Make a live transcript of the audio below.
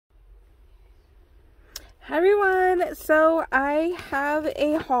Hi everyone, so I have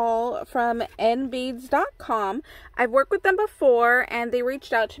a haul from NBeads.com. I've worked with them before and they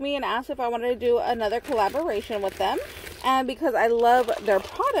reached out to me and asked if I wanted to do another collaboration with them. And because I love their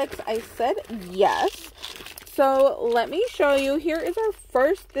products, I said yes. So let me show you. Here is our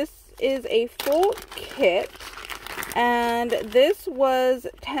first. This is a full kit. And this was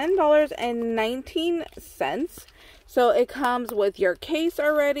 $10.19. So it comes with your case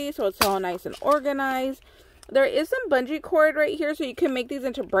already, so it's all nice and organized. There is some bungee cord right here, so you can make these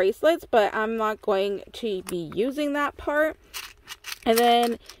into bracelets, but I'm not going to be using that part. And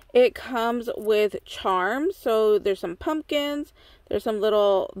then it comes with charms, so there's some pumpkins, there's some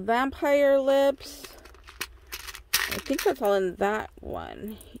little vampire lips. I think that's all in that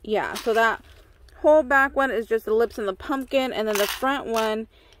one. Yeah, so that whole back one is just the lips and the pumpkin, and then the front one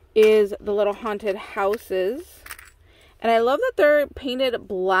is the little haunted houses. And I love that they're painted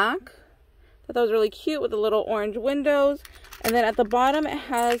black. I thought that was really cute with the little orange windows. And then at the bottom it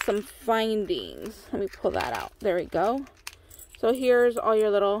has some findings. Let me pull that out. There we go. So here's all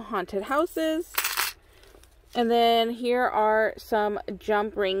your little haunted houses. And then here are some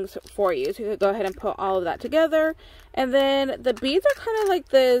jump rings for you. So you could go ahead and put all of that together. And then the beads are kind of like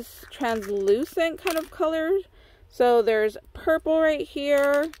this translucent kind of color. So there's purple right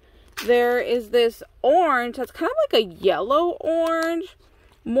here. There is this orange that's kind of like a yellow orange,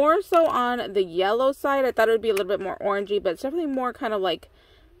 more so on the yellow side. I thought it would be a little bit more orangey, but it's definitely more kind of like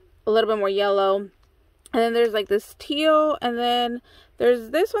a little bit more yellow. And then there's like this teal, and then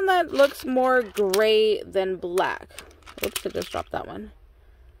there's this one that looks more gray than black. Oops, I just dropped that one.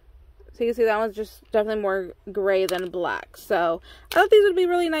 So you can see that one's just definitely more gray than black. So I thought these would be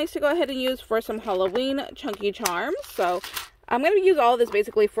really nice to go ahead and use for some Halloween chunky charms. So I'm going to use all of this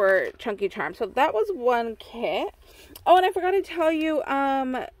basically for chunky charms. So that was one kit. Oh, and I forgot to tell you,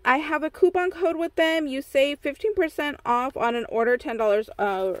 I have a coupon code with them. You save 15% off on an order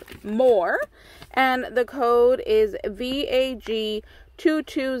 $10 more. And the code is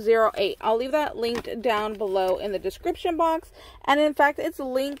VAG2208. I'll leave that linked down below in the description box. And in fact, it's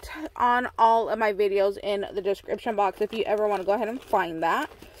linked on all of my videos in the description box if you ever want to go ahead and find that.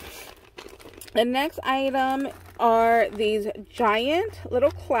 The next item are these giant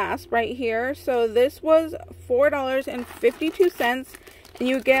little clasps right here. So this was $4.52 and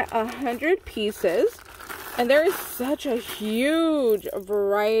you get 100 pieces. And there is such a huge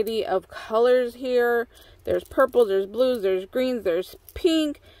variety of colors here. There's purples, there's blues, there's greens, there's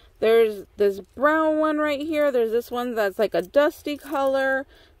pink. There's this brown one right here. There's this one that's like a dusty color.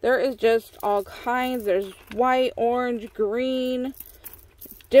 There is just all kinds. There's white, orange, green.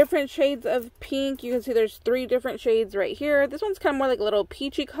 Different shades of pink. You can see there's 3 different shades right here. This one's kind of more like a little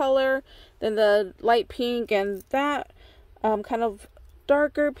peachy color than the light pink, and that kind of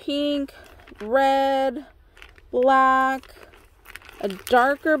darker pink, red, black, a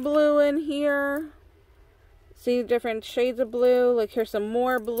darker blue in here. See different shades of blue. Like here's some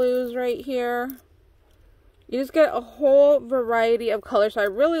more blues right here. You just get a whole variety of colors. So I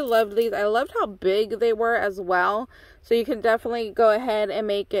really loved these. I loved how big they were as well. So you can definitely go ahead and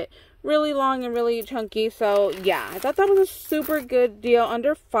make it really long and really chunky. So yeah, I thought that was a super good deal.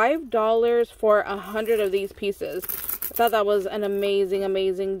 Under $5 for 100 of these pieces. I thought that was an amazing,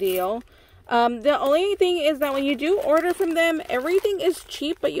 amazing deal. The only thing is that when you do order from them, everything is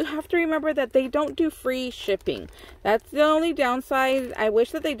cheap, but you have to remember that they don't do free shipping. That's the only downside. I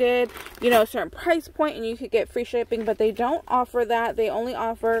wish that they did, you know, a certain price point and you could get free shipping, but they don't offer that. They only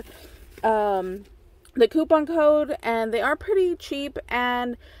offer the coupon code, and they are pretty cheap,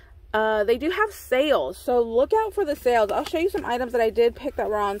 and they do have sales. So look out for the sales. I'll show you some items that I did pick that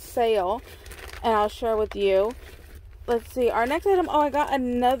were on sale, and I'll share with you. Let's see, our next item. Oh, I got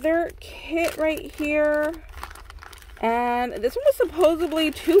another kit right here. And this one was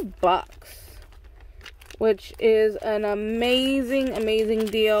supposedly $2, which is an amazing, amazing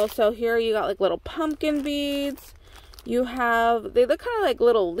deal. So here you got like little pumpkin beads. You have, they look kind of like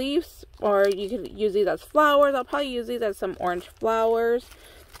little leaves, or you could use these as flowers. I'll probably use these as some orange flowers.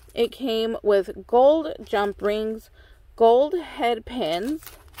 It came with gold jump rings, gold head pins.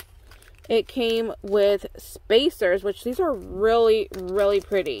 It came with spacers, which these are really, really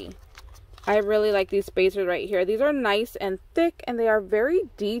pretty. I really like these spacers right here. These are nice and thick, and they are very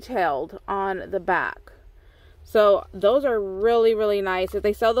detailed on the back. So those are really, really nice. If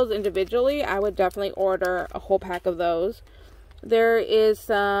they sell those individually, I would definitely order a whole pack of those. There is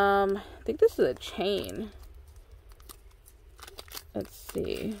some, I think this is a chain. Let's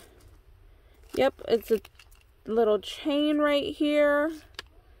see. Yep, it's a little chain right here.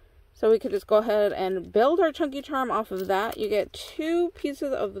 So we could just go ahead and build our chunky charm off of that. You get 2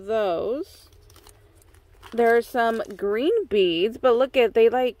 pieces of those. There's some green beads, but look at, they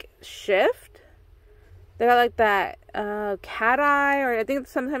like shift. They got like that cat eye, or I think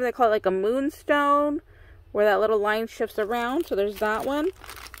sometimes they call it like a moonstone, where that little line shifts around. So there's that one.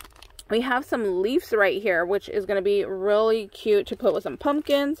 We have some leaves right here, which is going to be really cute to put with some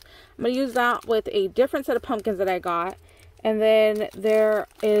pumpkins. I'm going to use that with a different set of pumpkins that I got. And then there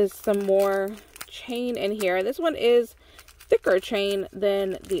is some more chain in here. This one is thicker chain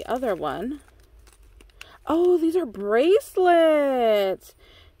than the other one. Oh, these are bracelets.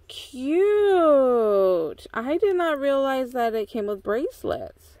 Cute. I did not realize that it came with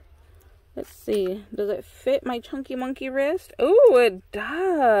bracelets. Let's see. Does it fit my chunky monkey wrist? Oh, it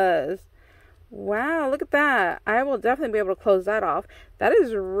does. Wow, look at that. I will definitely be able to close that off. That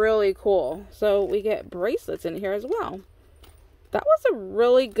is really cool. So we get bracelets in here as well. That was a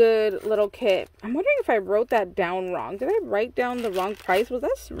really good little kit. I'm wondering if I wrote that down wrong. Did I write down the wrong price? Was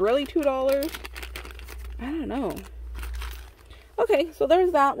that really $2? I don't know. Okay, so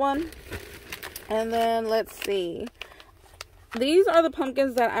there's that one. And then let's see. These are the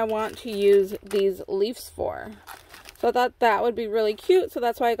pumpkins that I want to use these leaves for. So I thought that would be really cute. So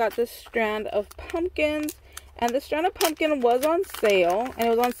that's why I got this strand of pumpkins. And this strand of pumpkin was on sale. And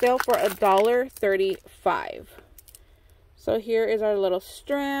it was on sale for $1.35. So here is our little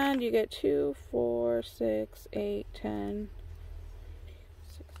strand. You get 2, 4, 6, 8, 10,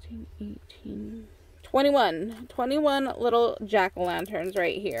 16, 18, 21 little jack-o'-lanterns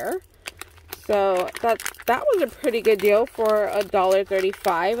right here. So that was a pretty good deal for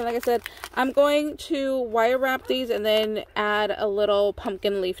 $1.35. And like I said, I'm going to wire wrap these and then add a little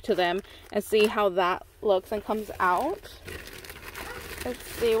pumpkin leaf to them and see how that looks and comes out. Let's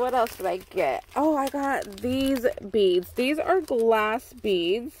see, what else did I get? Oh, I got these beads. These are glass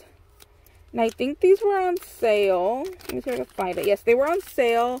beads. And I think these were on sale. Let me see if I can find it. Yes, they were on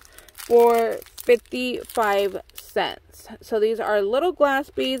sale for 55 cents. So these are little glass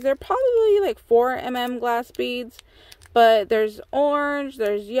beads. They're probably like 4 mm glass beads. But there's orange,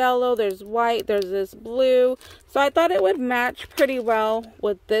 there's yellow, there's white, there's this blue. So I thought it would match pretty well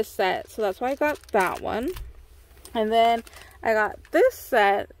with this set. So that's why I got that one. And then I got this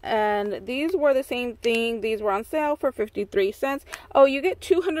set, and these were the same thing. These were on sale for 53 cents. Oh, you get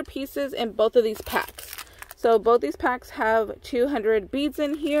 200 pieces in both of these packs. So both these packs have 200 beads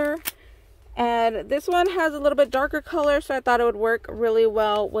in here. And this one has a little bit darker color, so I thought it would work really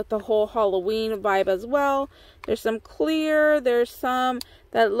well with the whole Halloween vibe as well. There's some clear, there's some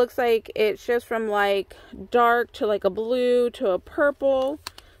that looks like it shifts from like dark to like a blue to a purple.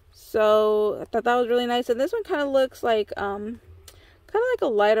 So I thought that was really nice. And this one kind of looks like kind of like a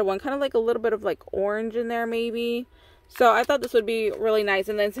lighter one, kind of like a little bit of like orange in there maybe. So I thought this would be really nice.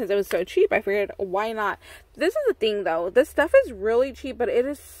 And then since it was so cheap, I figured why not. This is the thing though, this stuff is really cheap, but it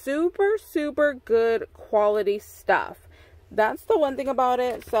is super, super good quality stuff. That's the one thing about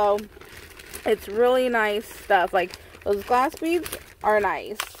it. So it's really nice stuff. Like those glass beads are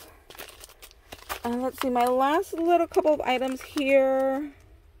nice. Let's see, my last little couple of items here.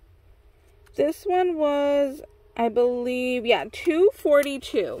 This one was, I believe, yeah,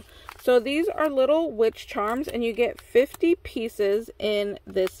 $2.42. So these are little witch charms, and you get 50 pieces in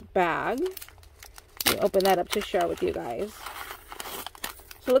this bag. Let me open that up to share with you guys.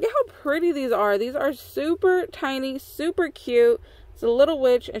 So look at how pretty these are. These are super tiny, super cute. It's a little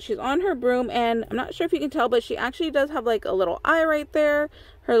witch, and she's on her broom, and I'm not sure if you can tell, but she actually does have like a little eye right there.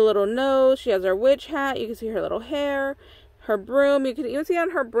 Her little nose. She has her witch hat. You can see her little hair. Her broom, you can even see on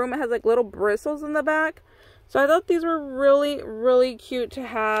her broom it has like little bristles in the back. So I thought these were really, really cute to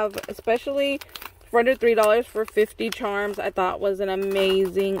have, especially for under $3 for 50 charms. I thought was an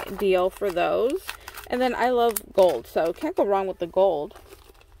amazing deal for those. And then I love gold, so can't go wrong with the gold.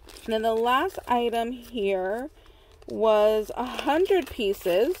 And then the last item here was 100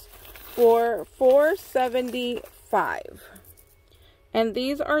 pieces for $4.75. And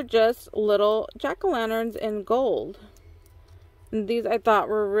these are just little jack-o'-lanterns in gold. And these I thought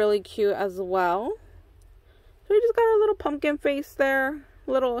were really cute as well. So we just got our little pumpkin face there.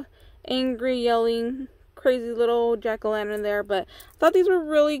 Little angry, yelling, crazy little jack-o'-lantern there. But I thought these were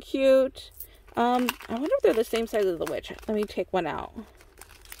really cute. I wonder if they're the same size as the witch. Let me take one out.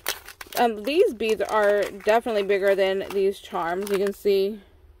 These beads are definitely bigger than these charms. You can see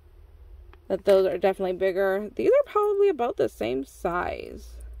that those are definitely bigger. These are probably about the same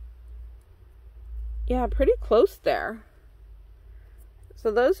size. Yeah, pretty close there. So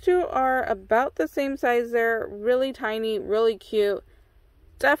those two are about the same size. They're really tiny, really cute.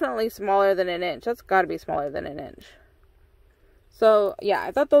 Definitely smaller than an inch. That's got to be smaller than an inch. So yeah,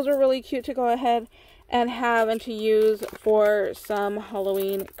 I thought those were really cute to go ahead and have and to use for some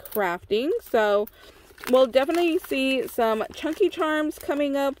Halloween crafting. So we'll definitely see some chunky charms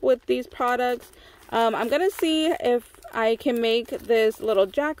coming up with these products. I'm gonna see if I can make this little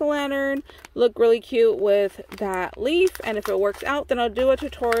jack-o'-lantern look really cute with that leaf, and if it works out, then I'll do a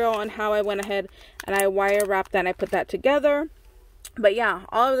tutorial on how I went ahead and I wire wrapped that and I put that together. But yeah,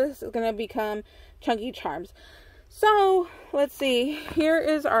 all of this is gonna become chunky charms. So let's see, here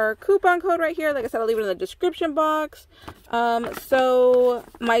is our coupon code right here. Like I said, I'll leave it in the description box. So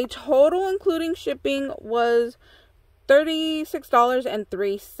my total including shipping was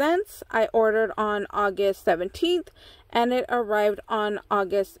 $36.03. I ordered on August 17th and it arrived on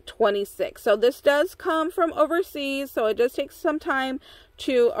August 26th. So this does come from overseas, so it does take some time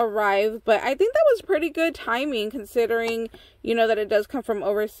to arrive, but I think that was pretty good timing considering, you know, that it does come from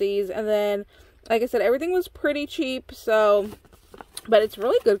overseas. And then, like I said, everything was pretty cheap, so, but it's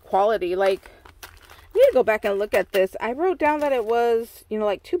really good quality. Like, I need to go back and look at this. I wrote down that it was, you know,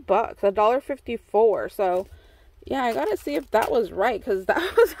 like $2, $1.54. So yeah, I gotta see if that was right, because that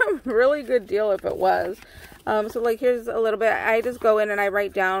was a really good deal if it was. So like, here's a little bit. I just go in and I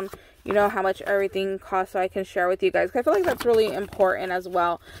write down, you know, how much everything costs so I can share with you guys. I feel like that's really important as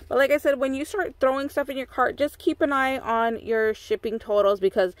well. But like I said, when you start throwing stuff in your cart, just keep an eye on your shipping totals,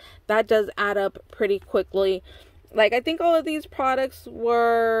 because that does add up pretty quickly. Like, I think all of these products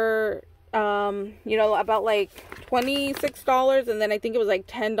were, you know, about like $26, and then I think it was like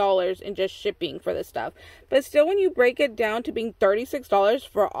 $10 in just shipping for this stuff. But still, when you break it down to being $36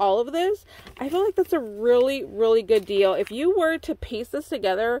 for all of this, I feel like that's a really, really good deal. If you were to piece this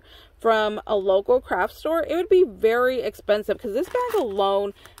together from a local craft store, it would be very expensive, because this bag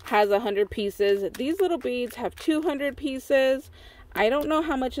alone has 100 pieces. These little beads have 200 pieces. I don't know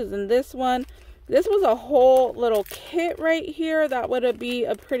how much is in this one. This was a whole little kit right here. That would be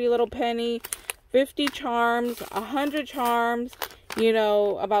a pretty little penny. 50 charms, 100 charms, you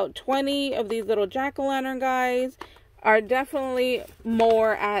know, about 20 of these little jack-o'-lantern guys are definitely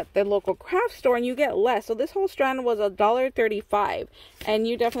more at the local craft store, and you get less. So this whole strand was $1.35, and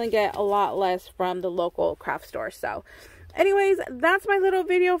you definitely get a lot less from the local craft store. So anyways, that's my little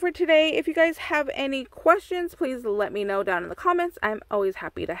video for today. If you guys have any questions, please let me know down in the comments. I'm always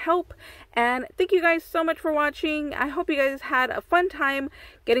happy to help. And thank you guys so much for watching. I hope you guys had a fun time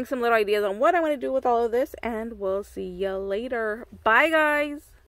getting some little ideas on what I want to do with all of this, and we'll see you later. Bye, guys.